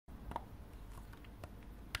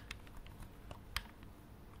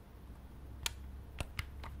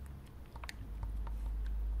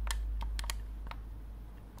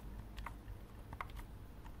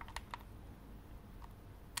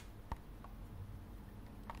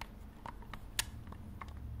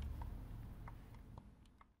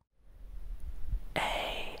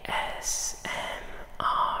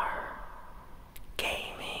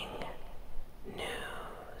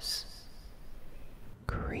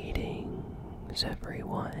Greetings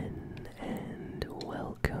everyone, and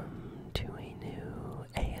welcome to a new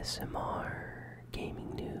ASMR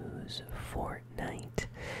Gaming News Fortnite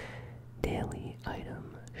Daily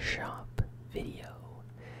Item Shop video.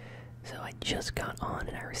 So I just got on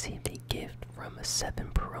and I received a gift from a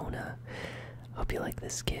 7 Perona. Hope you like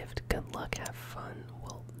this gift. Good luck, have fun.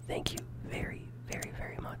 Well, thank you very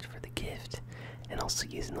much for the gift, and also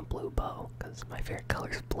using the blue bow because my favorite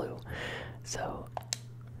color is blue. So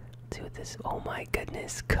let's see what this. Oh my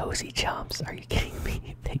goodness, cozy Chomps! Are you kidding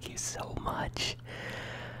me? Thank you so much.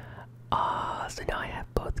 So now I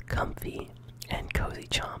have both comfy and cozy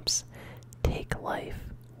Chomps. Take life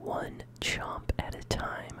one chomp at a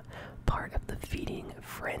time. Part of the feeding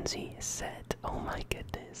frenzy set. Oh my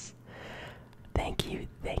goodness. Thank you.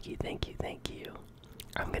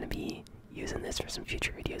 I'm gonna be using this for some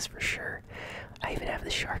future videos for sure. I even have the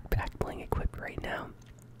shark back bling equipped right now.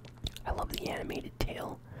 I love the animated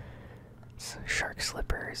tail. So shark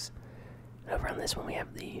slippers. And over on this one we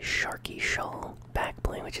have the sharky shawl back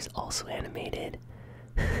bling, which is also animated.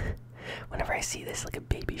 Whenever I see this, like a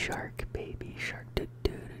baby shark, do do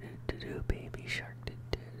do do do, baby shark, do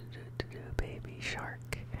do do do do, baby shark.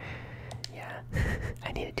 Yeah,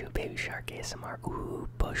 I need to do a baby shark ASMR. Ooh,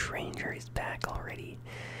 Bush Ranger is back already.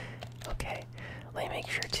 Okay, let me make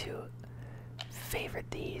sure to favorite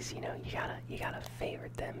these. You know, you gotta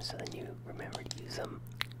favorite them so then you remember to use them.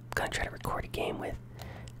 I'm gonna try to record a game with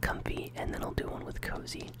comfy, and then I'll do one with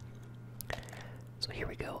cozy. So here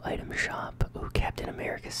we go, item shop. Ooh, Captain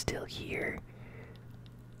America's still here.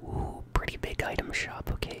 Ooh, pretty big item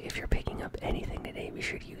shop. Okay, if you're picking up anything today, be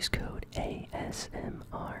sure to use code ASMRGaming.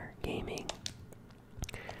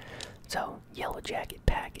 So, Yellow Jacket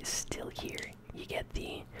pack is still here. You get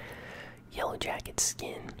the Yellow Jacket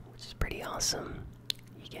skin, which is pretty awesome.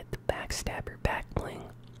 You get the Backstabber back bling.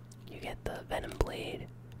 You get the Venom Blade,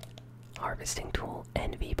 Harvesting Tool,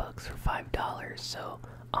 and V-Bucks for $5. So,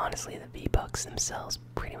 honestly, the V-Bucks themselves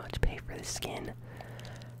pretty much pay for the skin.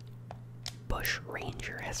 Bush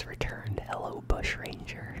Ranger has returned. Hello, Bush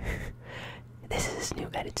Ranger. This is his new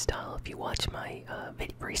edit style. If you watch my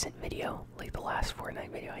recent video, like the last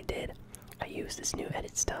Fortnite video I did, I used this new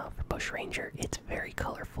edit style for Bush Ranger. It's very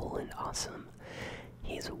colorful and awesome.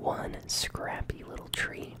 He's one scrappy little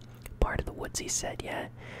tree. Part of the woodsy set, yeah.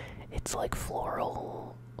 It's like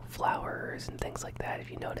floral flowers and things like that.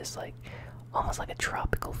 If you notice, like almost like a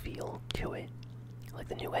tropical feel to it. Like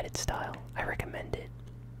the new edit style. I recommend it.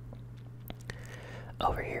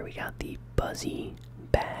 Over here we got the Buzzy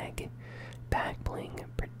Bag. Back bling,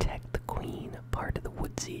 Protect the Queen, part of the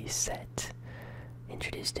Woodsy set.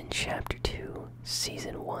 Introduced in Chapter 2,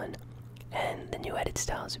 Season 1. And the new edit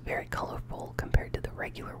style is very colorful compared to the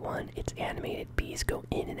regular one. It's animated bees go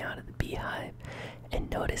in and out of the beehive. And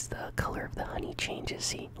notice the color of the honey changes.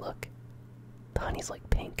 See, look. The honey's like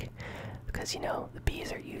pink. Because, you know, the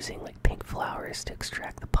bees are using like pink flowers to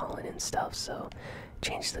extract the pollen and stuff. So, it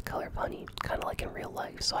changes the color of honey. Kind of like in real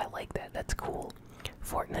life. So I like that. That's cool.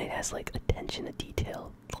 Fortnite has like attention to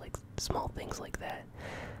detail, like small things like that.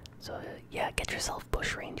 So yeah, get yourself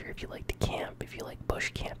Bush Ranger if you like to camp, if you like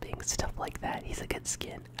bush camping, stuff like that. He's a good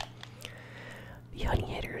skin. The honey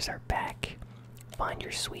hitters are back. Find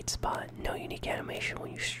your sweet spot. No unique animation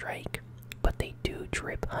when you strike, but they do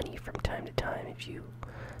drip honey from time to time. If you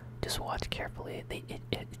just watch carefully,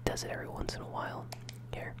 it does it every once in a while.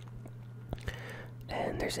 Here.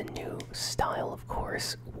 And there's a new style, of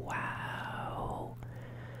course. Wow.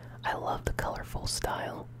 I love the colorful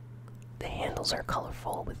style. The handles are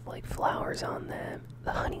colorful with like flowers on them.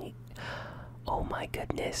 The honey. Oh my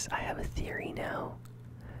goodness, I have a theory now.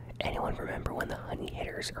 Anyone remember when the honey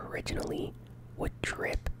hitters originally would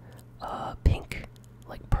drip pink,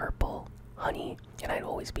 like purple honey? And I'd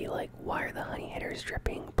always be like, why are the honey hitters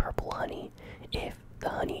dripping purple honey if the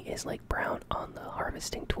honey is like brown on the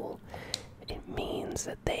harvesting tool? It means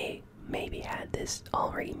that they maybe had this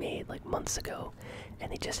already made like months ago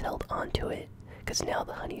and they just held on to it because now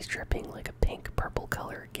the honey's dripping like a pink purple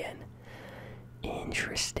color again.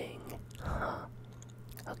 Interesting, huh?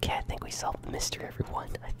 Okay, I think we solved the mystery, everyone.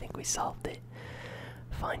 I think we solved it.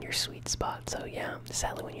 Find your sweet spot. So yeah,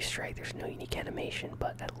 sadly when you strike there's no unique animation,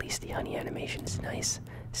 but at least the honey animation is nice.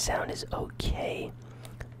 Sound is okay,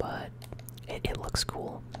 but it looks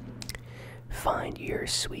cool. Find your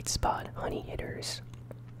sweet spot, honey hitters.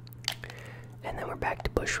 And then we're back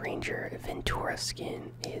to Bush Ranger. Ventura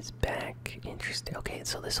skin is back. Interesting. Okay,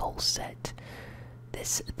 so this whole set,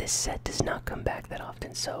 this set does not come back that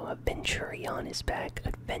often. So Venturion is back.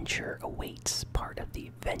 Adventure awaits, part of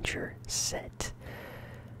the Venture set.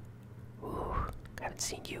 Ooh, haven't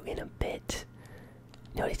seen you in a bit.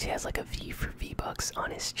 Notice he has like a V for V-Bucks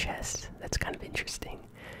on his chest. That's kind of interesting.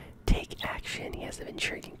 Take action. He has the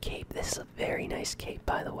Venturian cape. This is a very nice cape,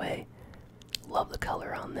 by the way. Love the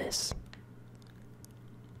color on this.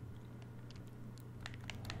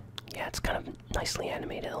 Yeah, it's kind of nicely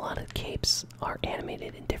animated. A lot of capes are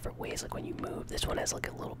animated in different ways, like when you move. This one has like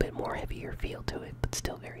a little bit more heavier feel to it, but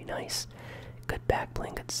still very nice. Good back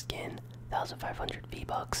bling, good skin. 1,500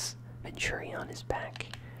 V-Bucks. Venturi on his back.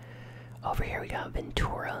 Over here we got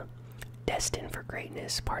Ventura. Destined for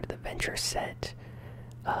Greatness, part of the Venture set.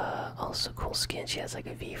 Also cool skin. She has like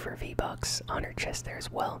a V for V-Bucks on her chest there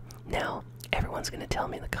as well. Now, everyone's gonna tell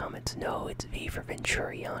me in the comments, no, it's V for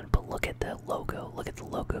Venturion, but look at the logo. Look at the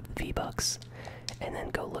logo of the V-Bucks. And then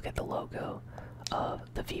go look at the logo of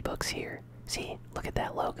the V-Bucks here. See? Look at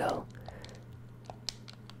that logo.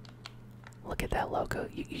 Look at that logo.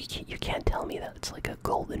 You can't tell me that it's like a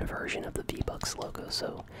golden version of the V-Bucks logo,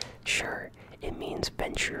 so sure, it means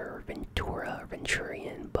Venture or Ventura or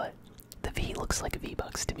Venturion, but the V looks like a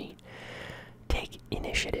V-Bucks to me. Take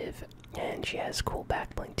initiative, and she has cool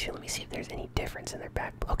back bling too. Let me see if there's any difference in their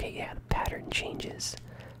back. Okay, yeah, the pattern changes.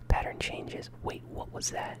 Pattern changes. Wait, what was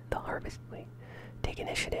that? The harvest. Wait. Take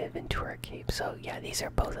initiative, Ventura cape. So yeah, these are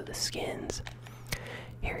both of the skins.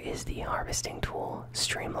 Here is the harvesting tool,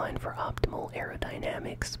 streamlined for optimal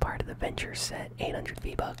aerodynamics, part of the Venture set, 800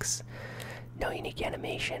 V-Bucks. No unique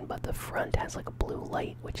animation, but the front has like a blue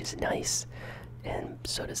light, which is nice, and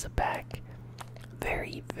so does the back.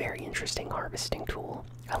 Very, very interesting harvesting tool.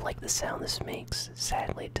 I like the sound this makes.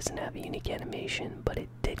 Sadly, it doesn't have a unique animation, but it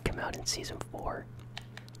did come out in Season 4.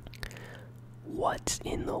 What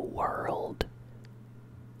in the world?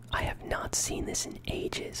 I have not seen this in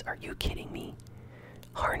ages. Are you kidding me?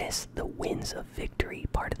 Harness the winds of victory,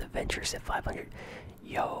 part of the Venture set 500.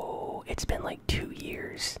 Yo, it's been like 2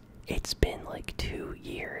 years. It's been like 2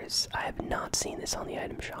 years. I have not seen this on the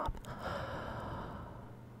item shop.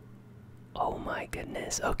 Oh my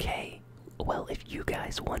goodness. Okay. Well, if you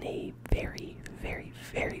guys want a very, very,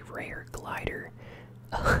 very rare glider,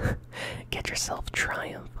 get yourself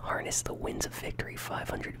Triumph. Harness the winds of victory,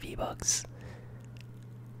 500 V-Bucks.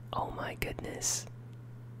 Oh my goodness.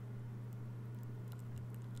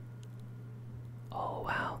 Oh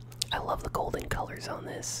wow, I love the golden colors on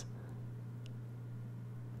this.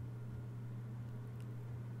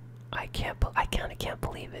 I kinda can't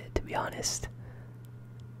believe it, to be honest.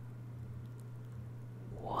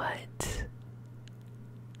 What?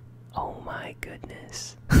 Oh my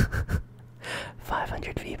goodness.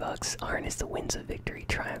 500 V-Bucks, harness the winds of victory,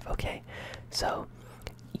 triumph. Okay, so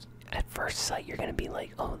at first sight you're gonna be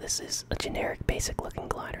like, oh, this is a generic basic looking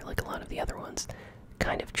glider like a lot of the other ones.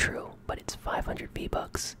 Kind of true, but it's 500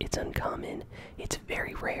 V-Bucks. It's uncommon. It's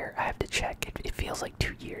very rare. I have to check. It feels like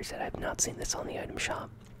 2 years that I've not seen this on the item shop.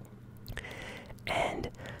 And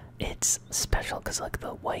it's special because like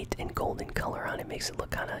the white and golden color on it makes it look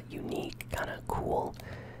kind of unique, kind of cool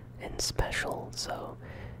and special. So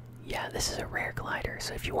yeah, this is a rare glider.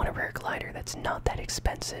 So if you want a rare glider that's not that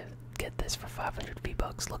expensive, get this for 500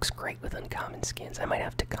 V-Bucks. Looks great with uncommon skins. I might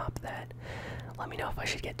have to cop that. Let me know if I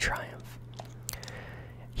should get Triumph.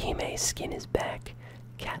 Hime's skin is back.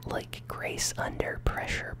 Cat-like grace under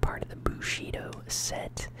pressure, part of the Bushido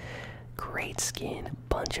set. Great skin,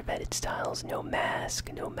 bunch of edit styles, no mask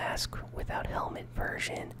without helmet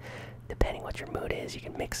version. Depending what your mood is, you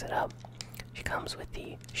can mix it up. She comes with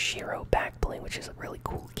the Shiro back bling, which is a really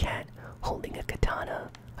cool cat holding a katana.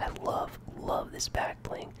 I love this back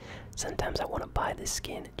bling. Sometimes I want to buy this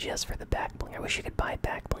skin just for the back bling. I wish you could buy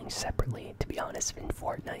back bling separately, to be honest, in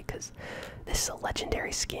Fortnite, because this is a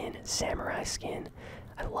legendary skin, samurai skin.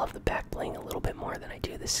 I love the back bling a little bit more than I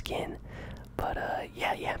do the skin, but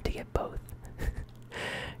yeah, you have to get both.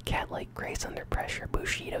 Cat-like grace under pressure,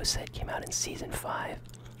 Bushido set came out in Season 5.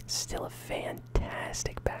 Still a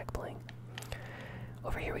fantastic back bling.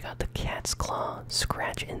 Over here we got the cat's claw,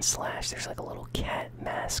 scratch and slash. There's like a little cat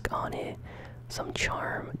mask on it. Some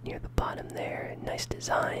charm near the bottom there. Nice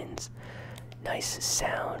designs. Nice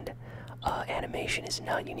sound. Animation is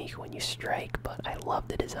not unique when you strike, but I love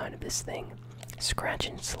the design of this thing. Scratch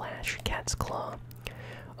and slash, cat's claw.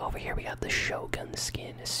 Over here we got the Shogun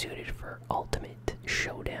skin, suited for Ultimate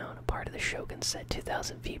Showdown. Part of the Shogun set,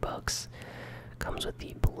 2,000 V-Bucks. Comes with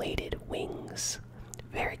the bladed wings.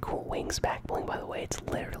 Very cool wings back bling, by the way. It's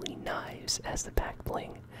literally knives as the back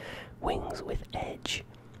bling. Wings with edge.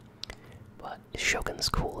 But Shogun's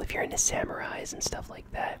cool if you're into samurais and stuff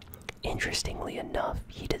like that. Interestingly enough,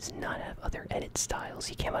 he does not have other edit styles.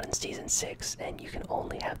 He came out in Season 6, and you can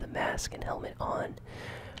only have the mask and helmet on.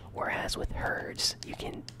 Whereas with hers, you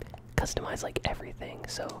can customize like everything.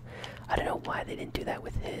 So I don't know why they didn't do that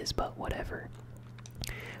with his, but whatever.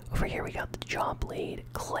 Over here we got the jaw blade,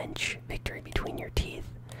 clench, victory between your teeth.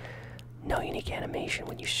 No unique animation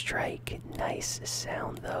when you strike. Nice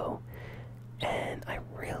sound though. And I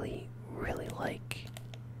really like,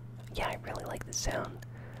 yeah, I really like the sound.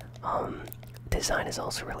 Design is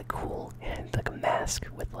also really cool, and like a mask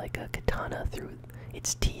with like a katana through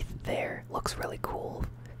its teeth there. Looks really cool,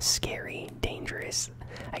 scary, dangerous.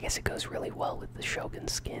 I guess it goes really well with the Shogun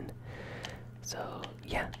skin. So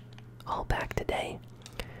yeah, all back today.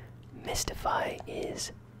 Mystify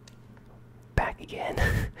is back again.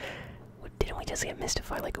 Didn't we just get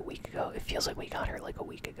Mystify like a week ago? It feels like we got her like a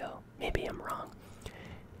week ago. Maybe I'm wrong.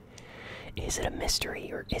 Is it a mystery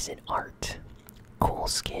or is it art? Cool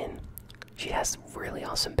skin. She has really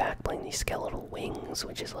awesome back bling, these skeletal wings,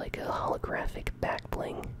 which is like a holographic back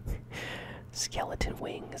bling. Skeleton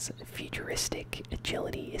wings, futuristic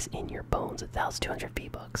agility is in your bones, 1,200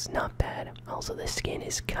 V-Bucks, not bad. Also, the skin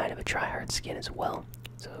is kind of a tryhard skin as well,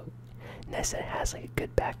 so nice that it has like a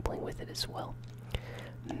good back bling with it as well.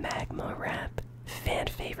 Magma wrap, fan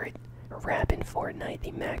favorite wrap in Fortnite.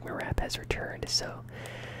 The magma wrap has returned, so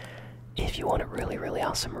if you want a really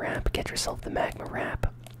awesome wrap, get yourself the magma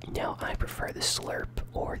wrap. Now I prefer the slurp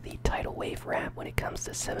or the tidal wave wrap when it comes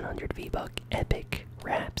to 700 V-Buck epic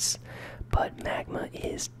wraps, but magma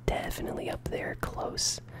is definitely up there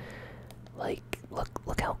close. Like,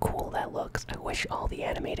 look how cool that looks. I wish all the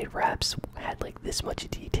animated wraps had like this much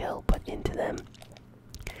detail put into them.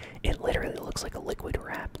 It literally looks like a liquid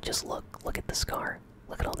wrap. Just look at the scar.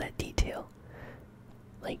 Look at all that detail.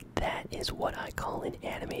 Like, that is what I call an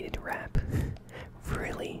animated wrap.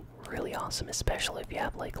 really awesome, especially if you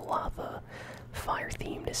have like lava, fire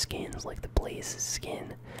themed skins like the Blaze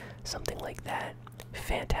skin, something like that.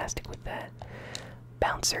 Fantastic with that.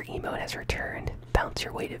 Bouncer emote has returned. Bounce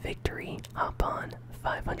your way to victory. Hop on.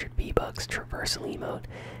 500 V-Bucks traversal emote.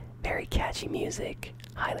 Very catchy music.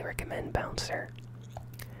 Highly recommend Bouncer.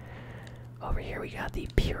 Over here we got the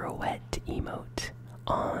pirouette emote.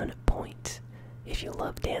 On point. If you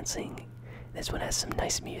love dancing, this one has some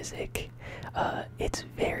nice music. It's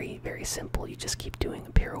very simple. You just keep doing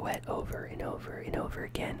a pirouette over and over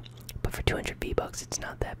again. But for 200 V-Bucks, it's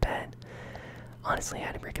not that bad. Honestly,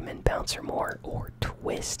 I'd recommend Bouncer more, or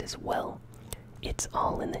Twist as well. It's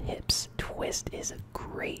all in the hips. Twist is a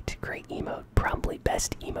great emote. Probably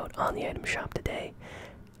best emote on the item shop today.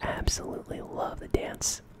 Absolutely love the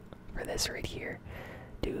dance for this right here.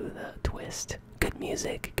 Do the twist. Good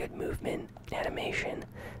music, good movement, animation.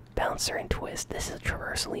 Bouncer and Twist. This is a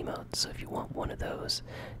traversal emote, so if you want one of those,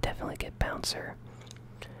 definitely get Bouncer.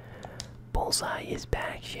 Bullseye is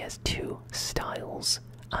back. She has 2 styles.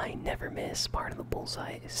 I never miss part of the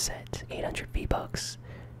Bullseye set. 800 V-Bucks.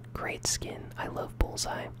 Great skin. I love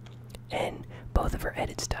Bullseye. And both of her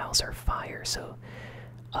edit styles are fire, so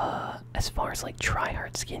as far as like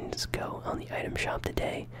tryhard skins go on the item shop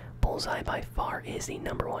today, Bullseye by far is the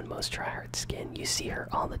 #1 most tryhard skin. You see her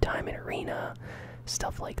all the time in arena,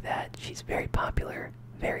 stuff like that. She's very popular,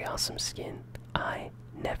 very awesome skin. I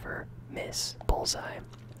never miss Bullseye.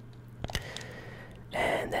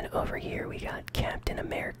 And then over here we got Captain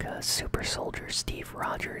America, Super Soldier Steve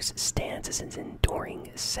Rogers stands as an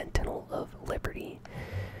enduring sentinel of liberty.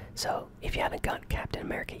 So, if you haven't got Captain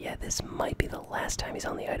America yet, this might be the last time he's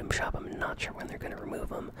on the item shop. I'm not sure when they're going to remove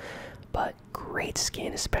him. But great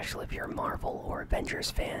skin, especially if you're a Marvel or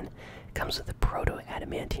Avengers fan. Comes with a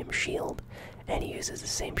proto-adamantium shield, and he uses the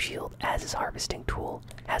same shield as his harvesting tool.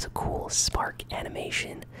 Has a cool spark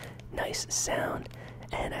animation, nice sound,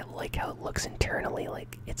 and I like how it looks internally.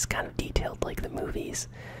 Like, it's kind of detailed like the movies.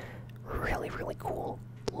 Really cool.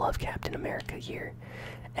 Love Captain America here.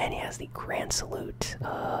 And he has the Grand Salute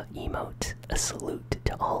emote, a salute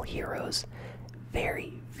to all heroes.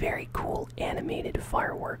 Very cool animated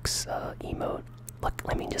fireworks emote. Look,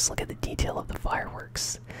 just look at the detail of the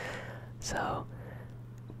fireworks. So,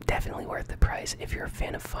 definitely worth the price if you're a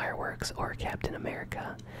fan of fireworks or Captain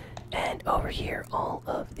America. And over here, all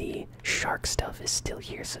of the shark stuff is still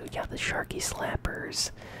here. So, you got the Sharky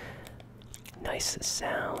Slappers. Nice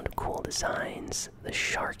sound, cool designs. The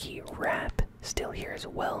Sharky wrap still here as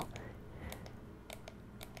well.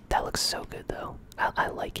 That looks so good though. I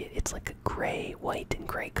like it. It's like a gray, white, and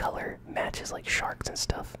gray color. Matches like sharks and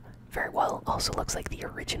stuff very well. Also looks like the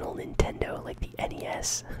original Nintendo, like the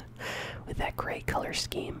NES, with that gray color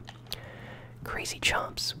scheme. Crazy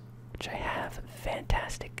Chomps, which I have.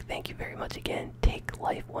 Fantastic. Thank you very much again. Take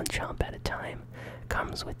life one chomp at a time.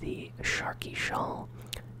 Comes with the Sharky shawl.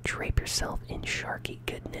 Drape yourself in Sharky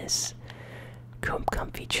goodness.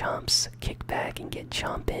 Comfy Chomps, kick back and get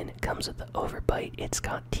chompin'. Comes with the overbite. It's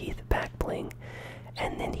got teeth back bling,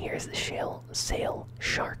 And then here's the sail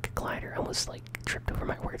shark glider. I almost like tripped over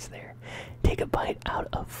my words there. Take a bite out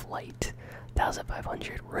of flight.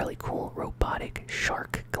 1500, really cool robotic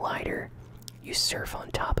shark glider. You surf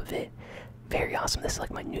on top of it. Very awesome. This is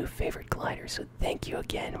like my new favorite glider, so thank you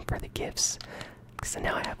again for the gifts. So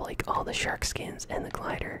now I have like all the shark skins and the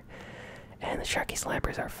glider. And the sharky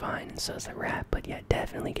slappers are fine, and so is the rat, but yeah,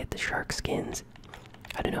 definitely get the shark skins.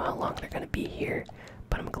 I don't know how long they're gonna be here,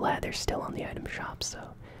 but I'm glad they're still on the item shop. So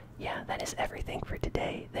yeah, that is everything for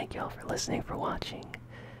today. Thank you all for listening, for watching.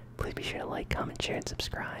 Please be sure to like, comment, share, and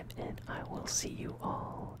subscribe, and I will see you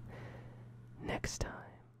all next time.